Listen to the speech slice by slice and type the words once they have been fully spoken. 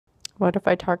What if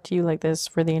I talk to you like this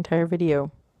for the entire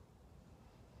video?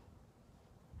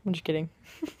 I'm just kidding.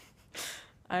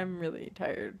 I'm really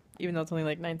tired, even though it's only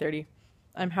like 9:30.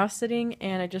 I'm house sitting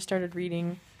and I just started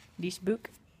reading this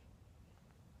book.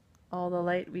 All the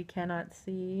Light We Cannot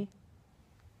See.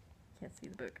 Can't see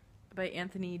the book. By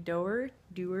Anthony Doerr.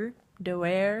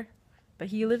 But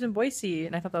he lives in Boise,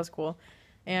 and I thought that was cool.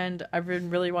 And I've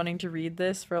been really wanting to read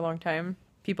this for a long time.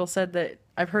 People said that,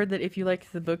 I've heard that if you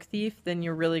like The Book Thief, then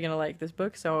you're really going to like this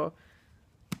book. So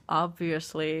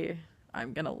obviously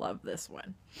I'm going to love this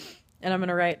one. And I'm going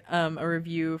to write a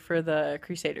review for The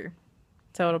Crusader.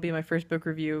 So it'll be my first book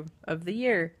review of the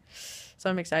year. So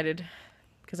I'm excited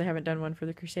because I haven't done one for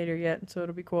The Crusader yet. So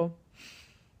it'll be cool.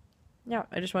 Yeah,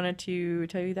 I just wanted to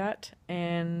tell you that.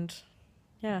 And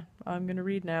yeah, I'm going to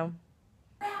read now.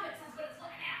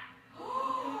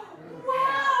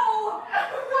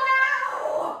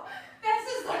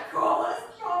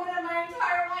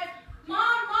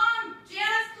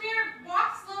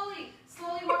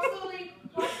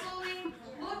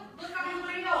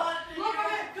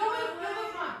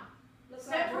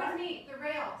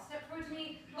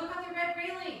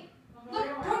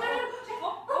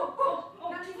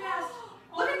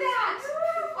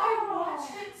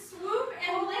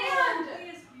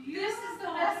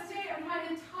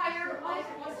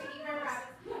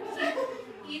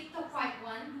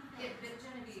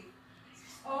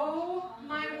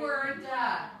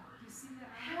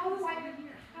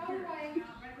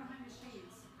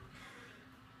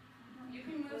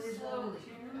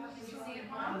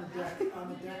 On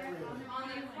the deck railing. On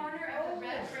the corner of the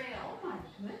red rail. Oh my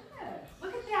goodness.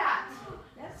 Look at that.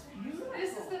 That's beautiful.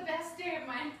 This is the best day of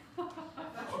my life.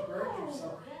 That's you burned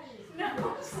yourself.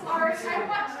 No, sorry. I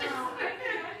watched it. I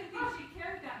didn't think she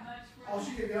cared that much. Oh,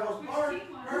 she could go, barn.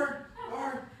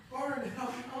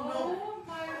 Oh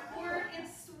my word. It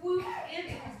swooped in.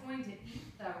 It was going to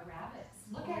eat the rabbits.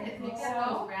 Look at it. Look at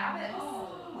those rabbits.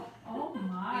 Oh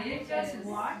my. It just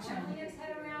watching. Its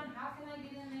head around. How can I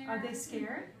get in there? Are they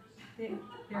scared?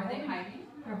 Are they hiding?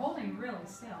 They're holding really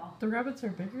still. The rabbits are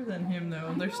bigger than him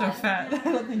though. They're so fat. I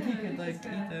don't think he could like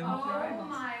eat them. Oh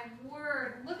my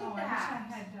word. Look at that. I wish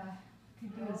I had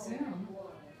could do a zoom.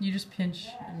 You just pinch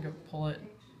and go pull it.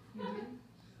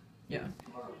 Yeah.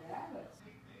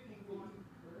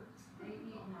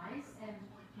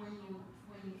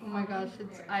 Oh my gosh,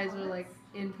 its eyes are like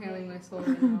impaling my soul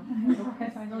right now.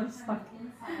 I know it's like.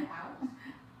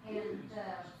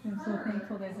 I'm so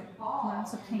thankful there's a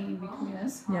glass of pain between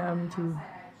us. Yeah, me too.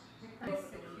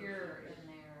 Secure in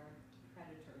their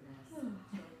predatorness.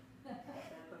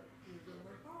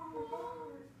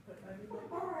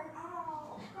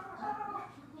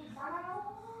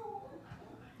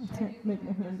 I can't make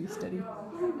my hand be steady. Oh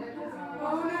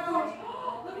no!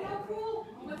 Look how cool!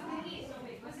 What's it eat?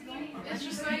 What's it eating? It's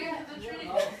just going into the tree.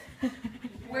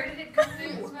 Where did it come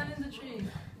through? It's not in the tree.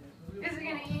 Is it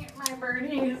gonna eat my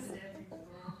birdies?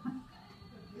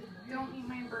 Don't eat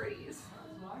my birdies.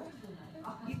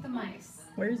 Eat the mice.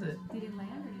 Where is it? Did it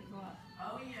land or did it go up?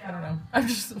 I don't know. I'm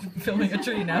just filming a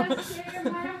tree now.